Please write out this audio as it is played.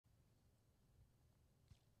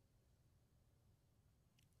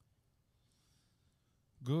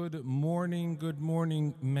Good morning,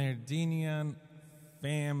 Merdinian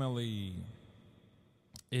family.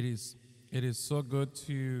 It is so good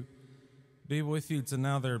to be with you. It's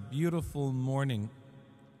another beautiful morning.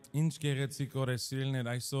 Ինչ գեղեցիկ օր է սիրելիներ,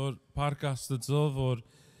 այսօր Փառք Աստծո, որ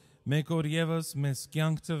մեկ օր ևս մեզ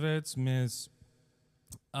կյանք տվեց, մեզ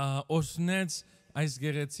օրհնեց այս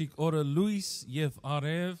գեղեցիկ օրը լույս եւ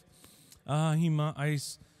արև, հիմա այս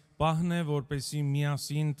պահն է, որպեսզի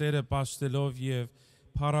միասին Տերը պաշտելով եւ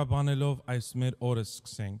փառաբանելով այս մեր օրը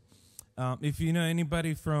սկսենք. If you know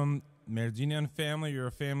anybody from Merdinian family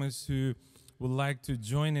or families who would like to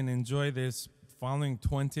join and enjoy this following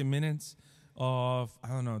 20 minutes of,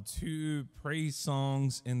 2 praise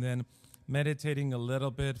songs and then meditating a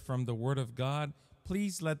little bit from the Word of God,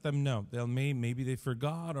 please let them know. Maybe they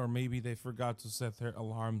forgot, or maybe they forgot to set their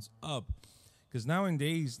alarms up. Because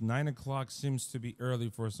nowadays, 9 o'clock seems to be early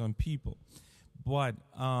for some people. But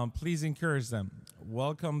please encourage them.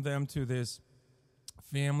 Welcome them to this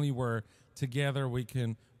family where together we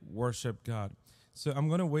can worship God. So I'm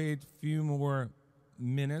going to wait a few more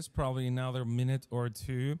minutes, probably another minute or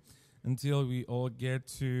two, until we all get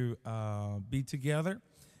to be together.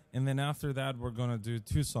 And then after that, we're going to do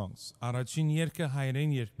 2 songs. Առաջին երգը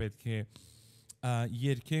հայերեն երգ պետք է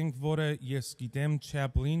երգենք, որը ես գիտեմ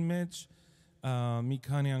Chaplin մեջ մի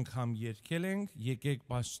քանի անգամ երգել ենք, եկեք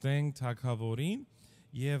պաշտենք Թագավորին.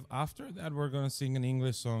 Եվ after that, we're going to sing an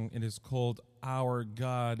English song. It is called Our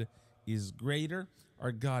God is Greater.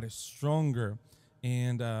 Our God is stronger.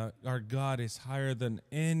 And our God is higher than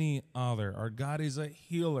any other. Our God is a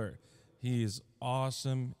healer. He is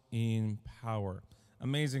awesome in power.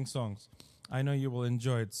 Amazing songs. I know you will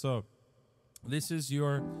enjoy it. So this is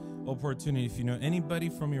your opportunity. If you know anybody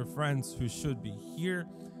from your friends who should be here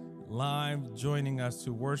live joining us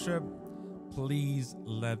to worship, please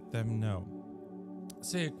let them know.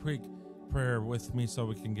 Say a quick prayer with me so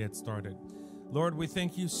we can get started. Lord, we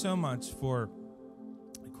thank you so much for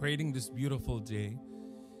creating this beautiful day.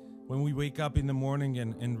 When we wake up in the morning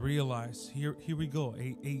and realize, here we go,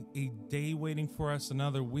 a day waiting for us,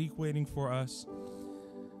 another week waiting for us.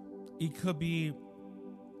 It can be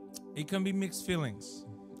mixed feelings.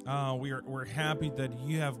 We're happy that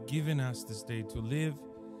you have given us this day to live,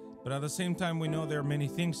 but at the same time, we know there are many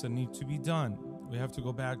things that need to be done. We have to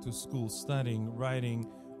go back to school, studying, writing,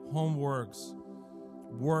 homeworks,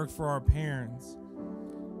 work for our parents.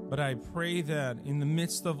 But I pray that in the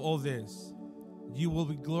midst of all this, you will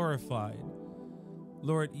be glorified.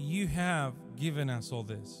 Lord, you have given us all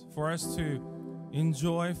this for us to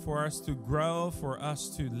enjoy, for us to grow, for us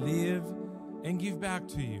to live and give back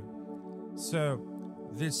to you. So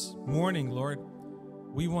this morning, Lord,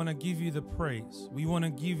 we want to give you the praise. We want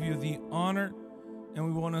to give you the honor, and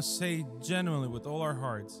we want to say genuinely with all our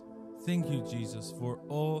hearts, thank you, Jesus, for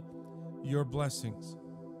all your blessings.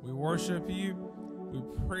 We worship you. We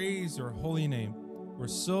praise your holy name. We're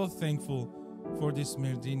so thankful for this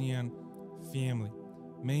Merdinian family.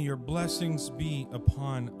 May your blessings be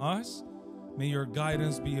upon us. May your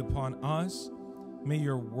guidance be upon us. May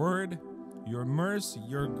your word, your mercy,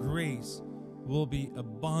 your grace will be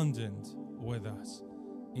abundant with us.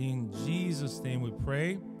 In Jesus' name we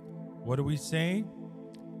pray. What do we say?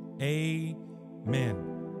 Amen.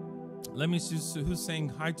 Let me see who's saying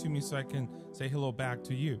hi to me so I can say hello back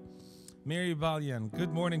to you. Mary Balian,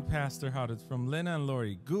 good morning, Pastor Harut from Lena and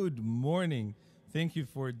Lori. Good morning. Thank you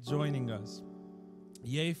for joining us.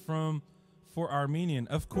 Yay for Armenian.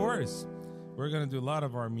 Of course, we're going to do a lot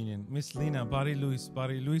of Armenian. Miss Lina, Bari Luis,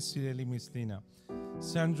 Sireli, Miss Lina.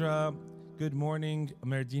 Sandra, good morning,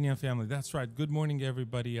 Merdinian family. That's right. Good morning,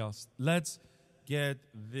 everybody else. Let's get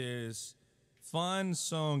this fun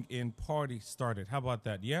song and party started. How about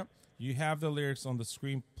that? Yeah? You have the lyrics on the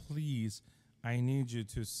screen. Please, I need you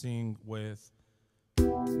to sing with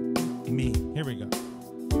me. Here we go.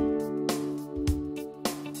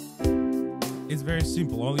 It's very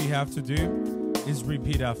simple. All you have to do is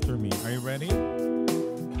repeat after me. Are you ready?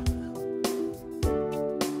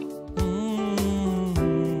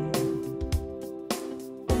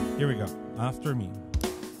 Here we go. After me.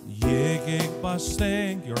 Yekek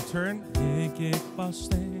basteng. Your turn. Yekek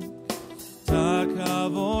basteng.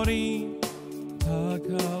 Takavori.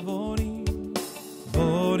 Takavori.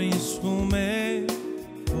 Boriskume.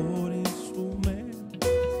 Boriskume.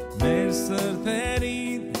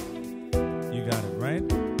 Merserterin. You got it, right?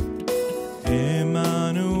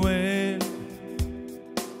 Emmanuel.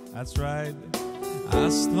 That's right.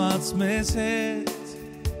 Astvats meset.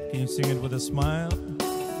 Can you sing it with a smile?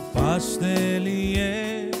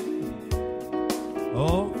 Pastelier.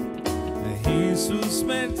 Oh, Jesus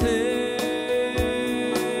mete.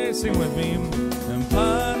 Sing with me.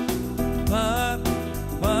 Par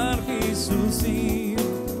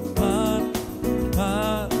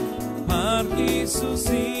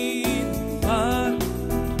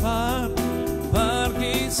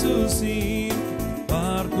Jesusin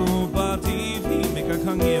Parku pativi Meka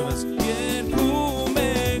kangievas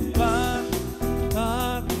Yerkumek Par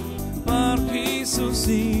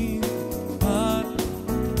Jesusin Par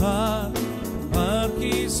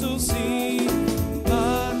Jesusin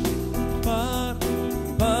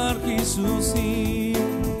Par Jesusin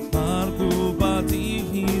Parku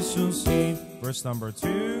pativi Jesusin. Verse number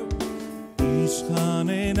 2.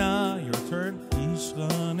 Ishkanena, your turn.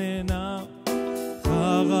 Ishkanena,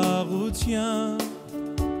 Harutyan,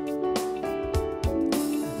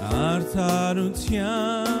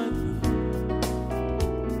 Artarutyan,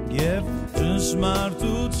 Yev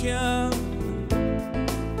Jishmartutyan,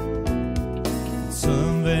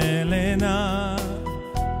 Sanvelena.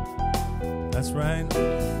 That's right.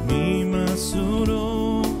 Mimasuru.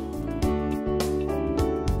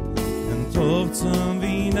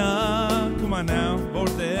 Come on now,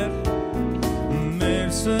 both there.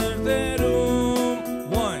 Mercerderum.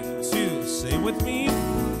 1, 2, say with me.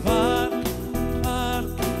 Par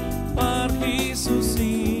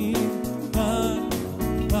Jesusin. Par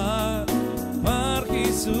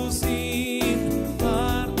Jesusin.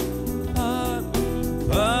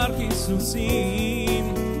 Par Jesusin.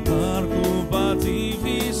 Par Kubativ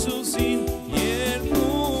Jesusin.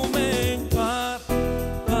 Yerkumen Par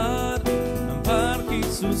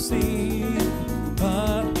Jesusin.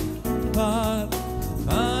 Par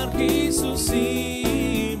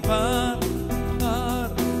Jesusin.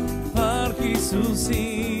 Par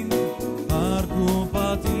Jesusin. Par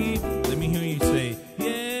Kubativ. Let me hear you say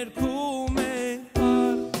Yerkumen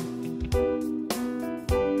Par.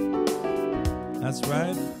 That's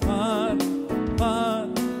right. Par.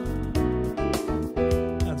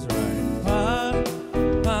 That's right.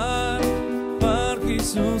 Par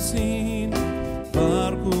Jesusin.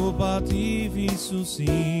 Par Kubativ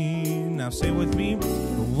Jesusin. Now say with me.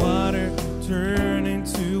 The water turn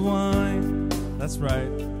into wine. That's right.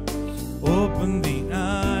 Open the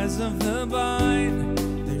eyes of the blind.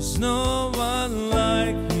 There's no one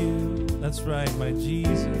like you. That's right, my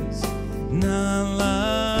Jesus. Not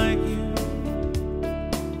like you.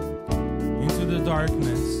 Into the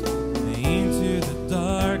darkness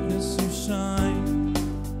you shine.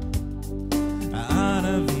 Out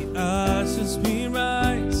of the ashes we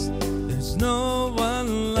rise. There's no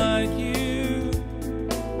one like you.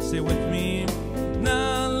 Say with me.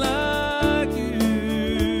 Not like you.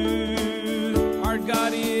 Our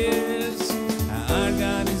God is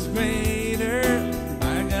greater.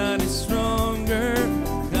 Our God is stronger.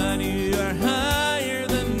 God, you are higher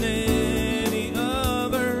than any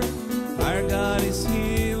other. Our God is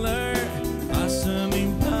healer, awesome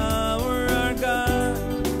in power. Our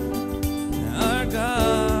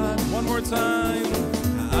God. One more time.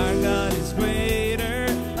 Our God is greater.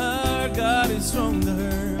 Our God is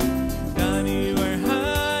stronger. God, you are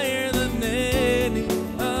higher than any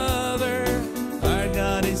other. Our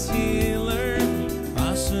God is healer,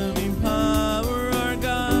 awesome in power.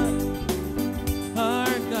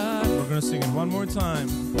 Our God. We're gonna sing it one more time.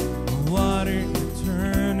 Water you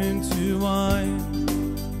turn into wine.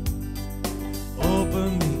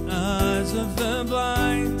 Open the eyes of the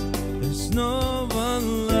blind. There's no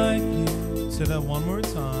one like you. Say that one more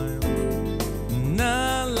time.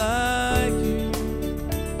 Not like you.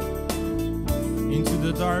 Into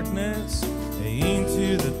the darkness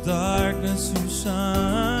you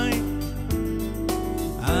shine.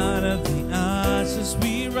 Out of the ashes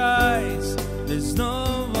we rise. There's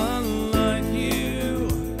no one like you.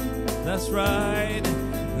 That's right.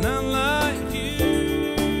 Not like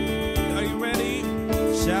you. Are you ready?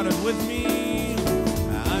 Shout it with me.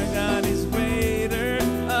 Our God is greater.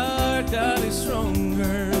 Our God is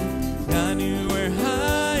stronger. God, you are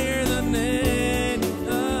higher than any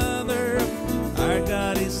other. Our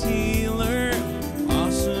God is healer,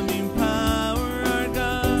 awesome in power.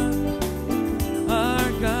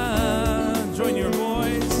 Our God. Join your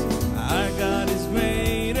voice. Our God is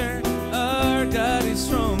greater. Our God is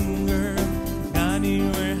stronger. God, you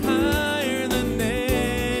are higher than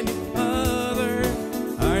any other.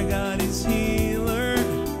 Our God is healer,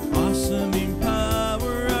 awesome in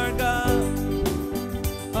power.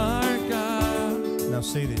 Our God. Now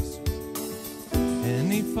say this.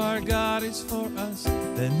 And if our God is for us,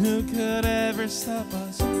 then who could ever stop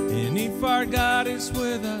us? And if our God is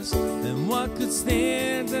with us, then what could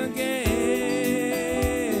stand against?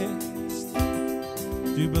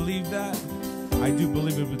 Do you believe that? I do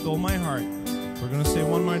believe it with all my heart. We're going to say it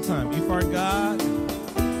one more time. If our God,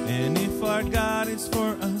 and if our God is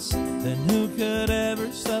for us, then who could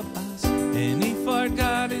ever stop us? And if our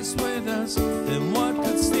God is with us, then what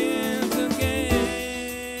could stand against?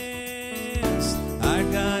 Our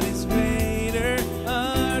God is greater.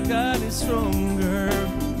 Our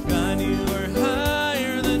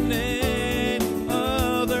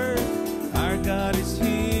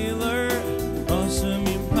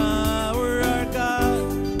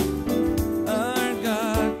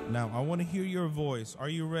want to hear your voice. Are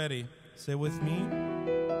you ready? Say with me.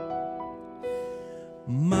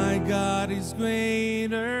 My God is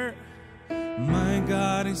greater. My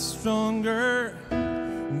God is stronger.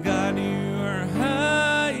 God, you are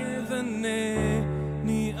higher than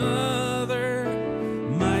any other.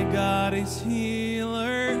 My God is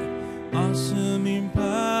healer, awesome in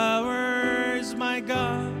powers. My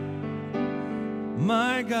God,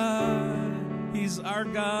 He's our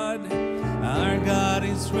God. Our God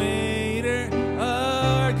is greater.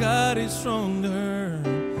 Our God is stronger.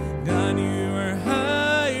 God, you are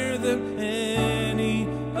higher than any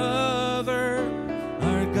other.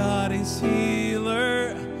 Our God is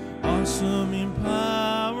healer, awesome in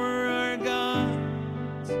power.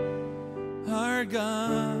 Our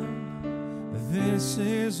God, this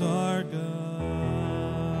is our God.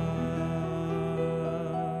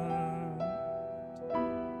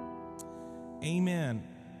 Amen.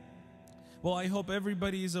 Well, I hope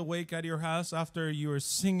everybody is awake at your house after you are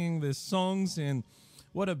singing these songs, and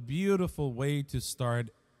what a beautiful way to start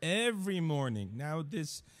every morning. Now,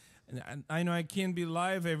 I know I can't be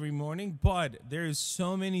live every morning, but there is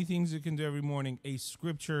so many things you can do every morning. A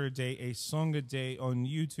scripture a day, a song a day on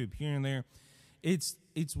YouTube, here and there.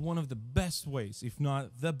 It's one of the best ways, if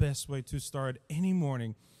not the best way, to start any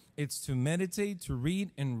morning. It's to meditate, to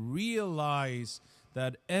read, and realize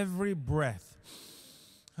that every breath,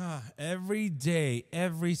 every day,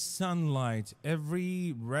 every sunlight,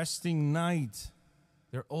 every resting night,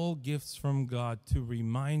 they're all gifts from God to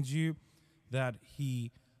remind you that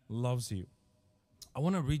He loves you. I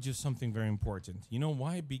want to read you something very important. You know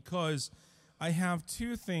why? Because I have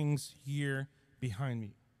two things here behind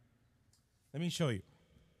me. Let me show you.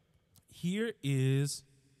 Here is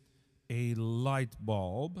a light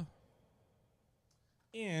bulb.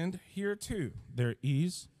 And here too, there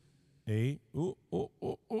is a,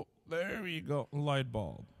 there we go, light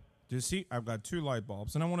bulb. Do you see? I've got two light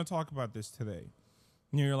bulbs, and I want to talk about this today.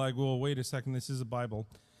 And you're like, well, wait a second, this is a Bible.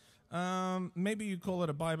 Maybe you call it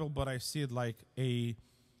a Bible, but I see it like an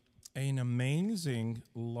amazing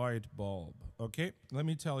light bulb. Okay, let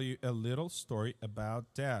me tell you a little story about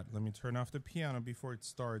Dad. Let me turn off the piano before it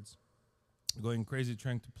starts going crazy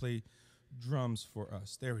trying to play drums for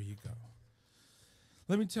us. There you go.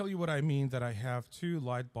 Let me tell you what I mean that I have two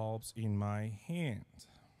light bulbs in my hand.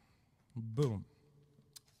 Boom.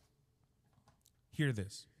 Hear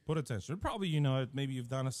this. Put attention. Probably you know it. Maybe you've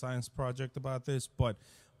done a science project about this, but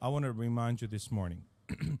I want to remind you this morning.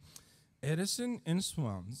 Edison and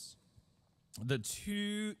Swans, the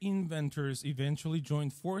two inventors, eventually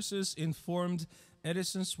joined forces and formed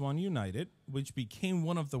Edison Swan United, which became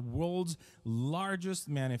one of the world's largest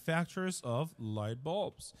manufacturers of light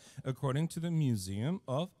bulbs, according to the Museum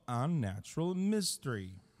of Unnatural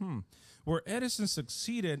Mystery. Where Edison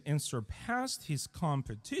succeeded and surpassed his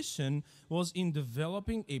competition was in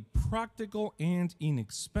developing a practical and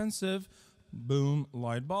inexpensive boom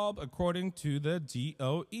light bulb, according to the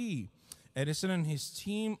DOE. Edison and his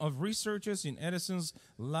team of researchers in Edison's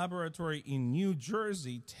laboratory in New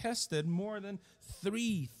Jersey tested more than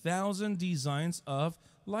 3,000 designs of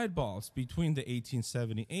light bulbs between the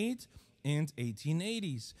 1878 and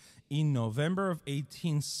 1880s. In November of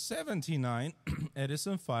 1879,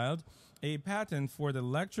 Edison filed a patent for the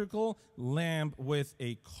electrical lamp with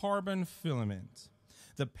a carbon filament.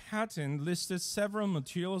 The patent listed several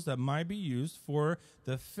materials that might be used for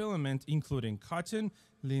the filament, including cotton,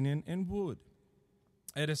 linen, and wood.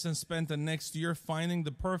 Edison spent the next year finding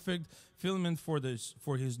the perfect filament for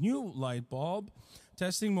his new light bulb,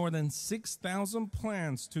 testing more than 6,000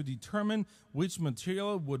 plants to determine which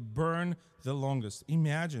material would burn the longest.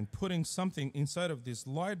 Imagine putting something inside of this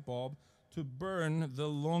light bulb to burn the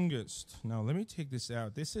longest. Now let me take this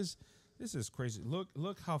out. This is crazy.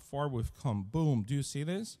 Look how far we've come. Boom. Do you see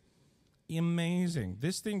this? Amazing.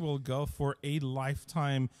 This thing will go for a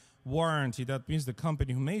lifetime warranty. That means the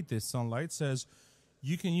company who made this sunlight says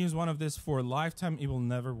you can use one of this for a lifetime. It will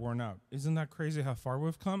never worn out. Isn't that crazy how far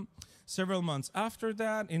we've come? Several months after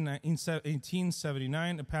that, in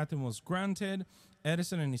 1879, a patent was granted.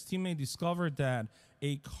 Edison and his teammate discovered that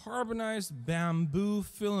a carbonized bamboo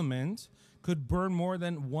filament could burn more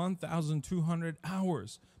than 1,200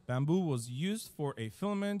 hours. Bamboo was used for a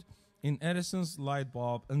filament in Edison's light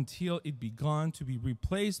bulb until it began to be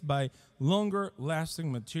replaced by longer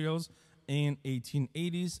lasting materials in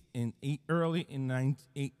 1880s and early in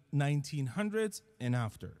 1900s and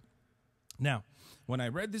after. Now, when I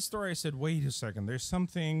read this story, I said, wait a second, there's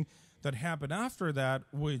something that happened after that,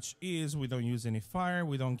 which is we don't use any fire,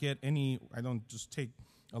 we don't get any, I don't just take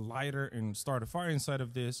a lighter and start a fire inside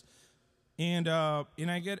of this. And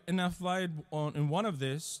I get enough light in one of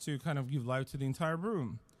this to kind of give light to the entire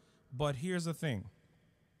room. But here's the thing.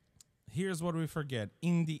 Here's what we forget.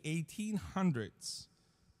 In the 1800s,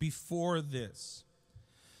 before this,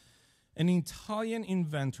 an Italian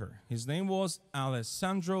inventor, his name was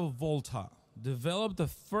Alessandro Volta, developed the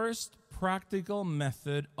first practical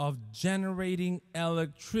method of generating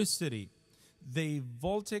electricity. The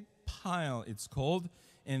voltaic pile, it's called,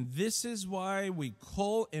 and this is why we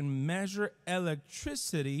call and measure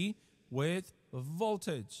electricity with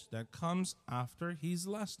voltage that comes after his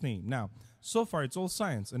last name. Now, so far it's all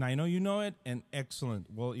science, and I know you know it, and excellent.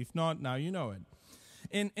 Well, if not, now you know it.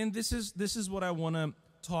 And this is what I want to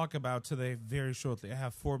talk about today very shortly. I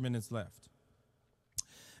have 4 minutes left.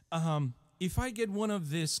 If I get one of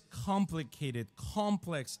these complicated,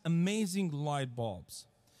 complex, amazing light bulbs,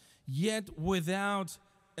 yet without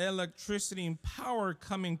electricity and power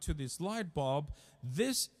coming to this light bulb,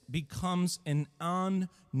 this becomes an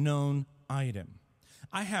unknown item.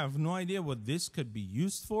 I have no idea what this could be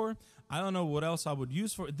used for. I don't know what else I would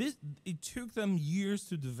use for this. It took them years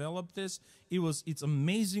to develop this. It's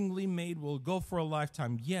amazingly made, will go for a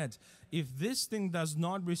lifetime. Yet, if this thing does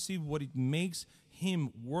not receive what it makes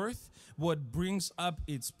him worth, what brings up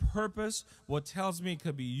its purpose, what tells me it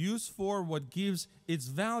could be used for, what gives its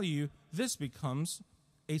value, this becomes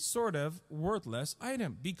a sort of worthless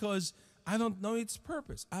item because I don't know its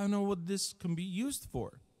purpose. I don't know what this can be used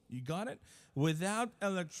for. You got it? Without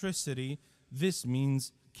electricity, this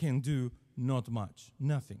means can do not much,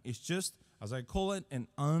 nothing. It's just, as I call it, an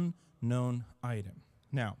unknown item.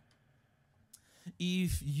 Now,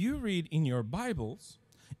 if you read in your Bibles,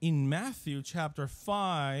 in Matthew chapter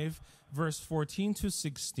 5, verse 14 to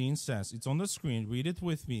 16 says, it's on the screen, read it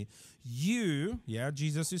with me.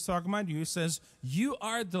 Jesus is talking about you, it says, you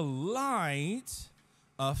are the light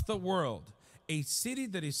of the world. A city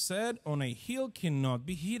that is set on a hill cannot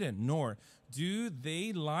be hidden, nor do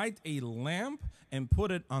they light a lamp and put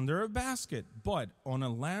it under a basket, but on a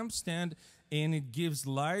lampstand, and it gives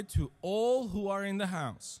light to all who are in the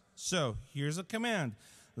house. So here's a command.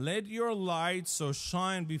 Let your light so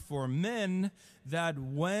shine before men that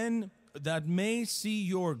may see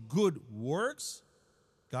your good works.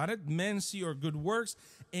 Got it? Men see your good works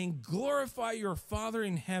and glorify your Father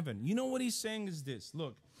in heaven. You know what he's saying is this.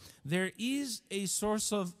 Look, there is a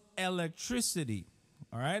source of electricity.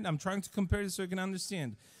 All right? I'm trying to compare this so you can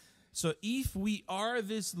understand. So if we are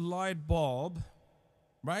this light bulb,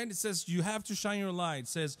 right? It says you have to shine your light. It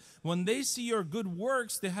says when they see your good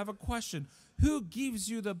works, they have a question. Who gives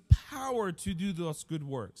you the power to do those good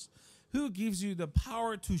works? Who gives you the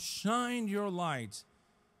power to shine your light?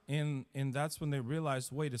 And that's when they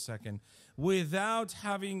realize, wait a second, without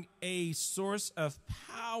having a source of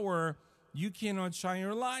power, you cannot shine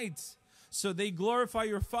your light. So they glorify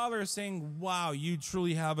your Father saying, wow, you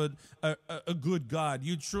truly have a good God.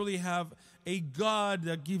 You truly have a God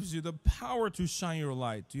that gives you the power to shine your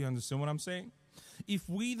light. Do you understand what I'm saying? If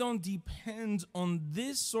we don't depend on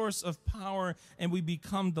this source of power and we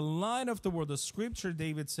become the light of the world, the scripture,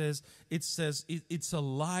 David says, it's a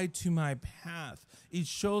light to my path. It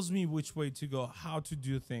shows me which way to go, how to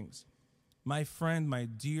do things. My friend, my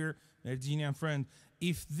dear Merdinian friend,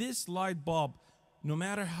 if this light bulb, no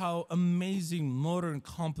matter how amazing, modern,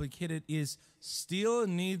 complicated it is, still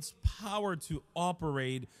needs power to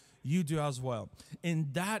operate, you do as well.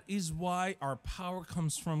 And that is why our power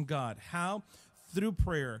comes from God. How? Through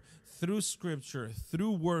prayer, through scripture,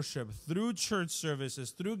 through worship, through church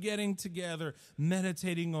services, through getting together,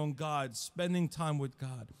 meditating on God, spending time with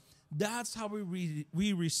God. That's how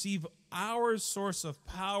we receive our source of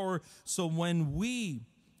power. So when we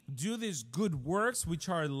do these good works, which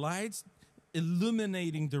are lights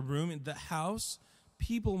illuminating the room, in the house,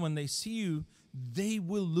 people, when they see you, they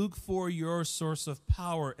will look for your source of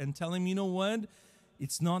power and tell him, you know what?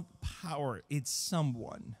 It's not power, it's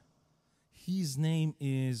someone. His name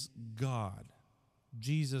is God,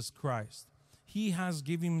 Jesus Christ. He has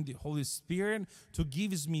given me the Holy Spirit to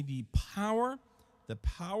give me the power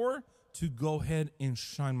to go ahead and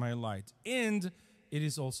shine my light. And it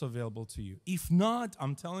is also available to you. If not,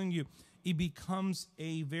 I'm telling you, it becomes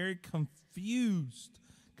a very confused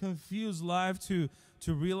life to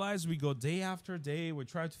realize. We go day after day. We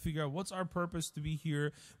try to figure out what's our purpose to be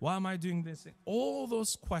here. Why am I doing this? All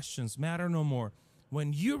those questions matter no more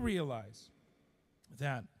when you realize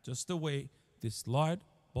that just the way this light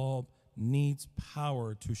bulb needs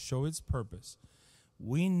power to show its purpose,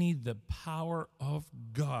 we need the power of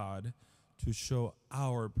God to show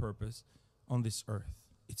our purpose on this earth.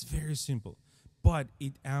 It's very simple, but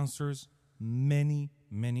it answers many,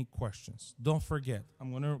 many questions. Don't forget,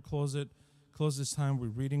 I'm going to close this time. We're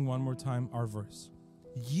reading one more time our verse.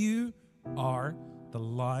 You are the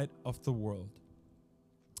light of the world.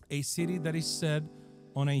 A city that is set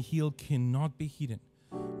on a hill cannot be hidden,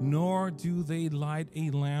 nor do they light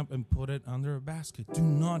a lamp and put it under a basket. Do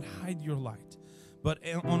not hide your light, but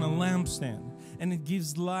on a lampstand, and it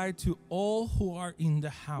gives light to all who are in the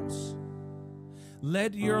house.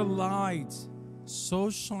 Let your light so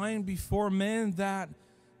shine before men that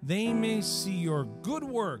they may see your good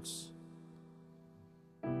works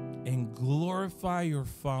and glorify your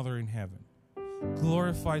Father in heaven.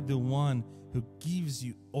 Glorify the one who gives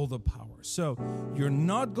you all the power. So you're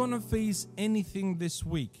not going to face anything this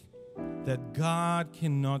week that God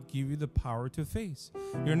cannot give you the power to face.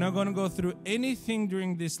 You're not going to go through anything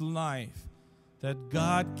during this life that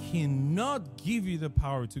God cannot give you the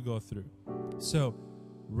power to go through. So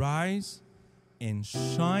rise and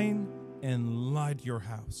shine and light your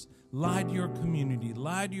house, light your community,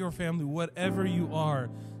 light your family, whatever you are.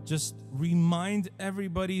 Just remind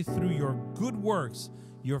everybody through your good works,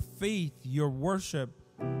 your faith, your worship,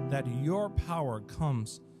 that your power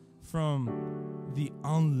comes from the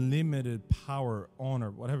unlimited power,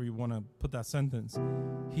 honor, whatever you want to put that sentence.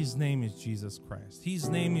 His name is Jesus Christ. His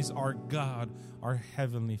name is our God, our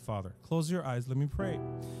Heavenly Father. Close your eyes. Let me pray.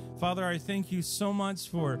 Father, I thank you so much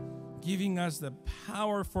for giving us the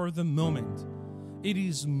power for the moment. It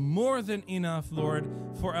is more than enough, Lord,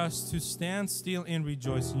 for us to stand still and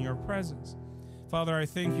rejoice in your presence. Father, I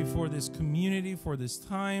thank you for this community, for this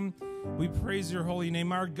time. We praise your holy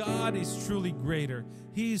name. Our God is truly greater.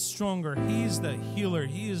 He is stronger. He is the healer.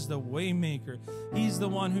 He is the way maker. He's the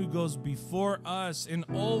one who goes before us and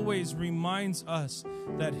always reminds us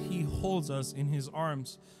that he holds us in his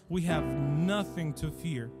arms. We have nothing to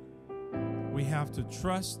fear. We have to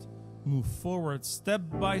trust, move forward step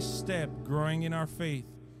by step, growing in our faith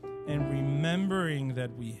and remembering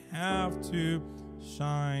that we have to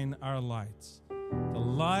shine our lights. The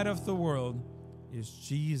light of the world is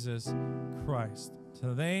Jesus Christ.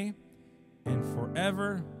 Today and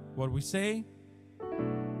forever, what we say,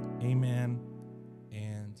 amen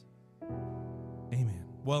and amen.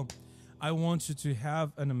 Well, I want you to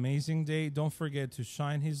have an amazing day. Don't forget to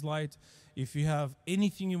shine his light. If you have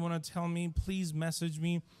anything you want to tell me, please message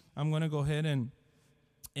me. I'm going to go ahead and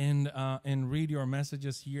read your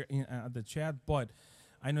messages here in the chat, but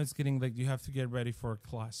I know it's getting late. You have to get ready for a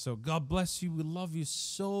class. So God bless you. We love you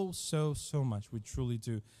so, so, so much. We truly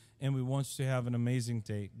do. And we want you to have an amazing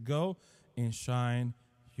day. Go and shine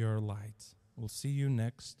your light. We'll see you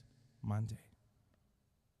next Monday.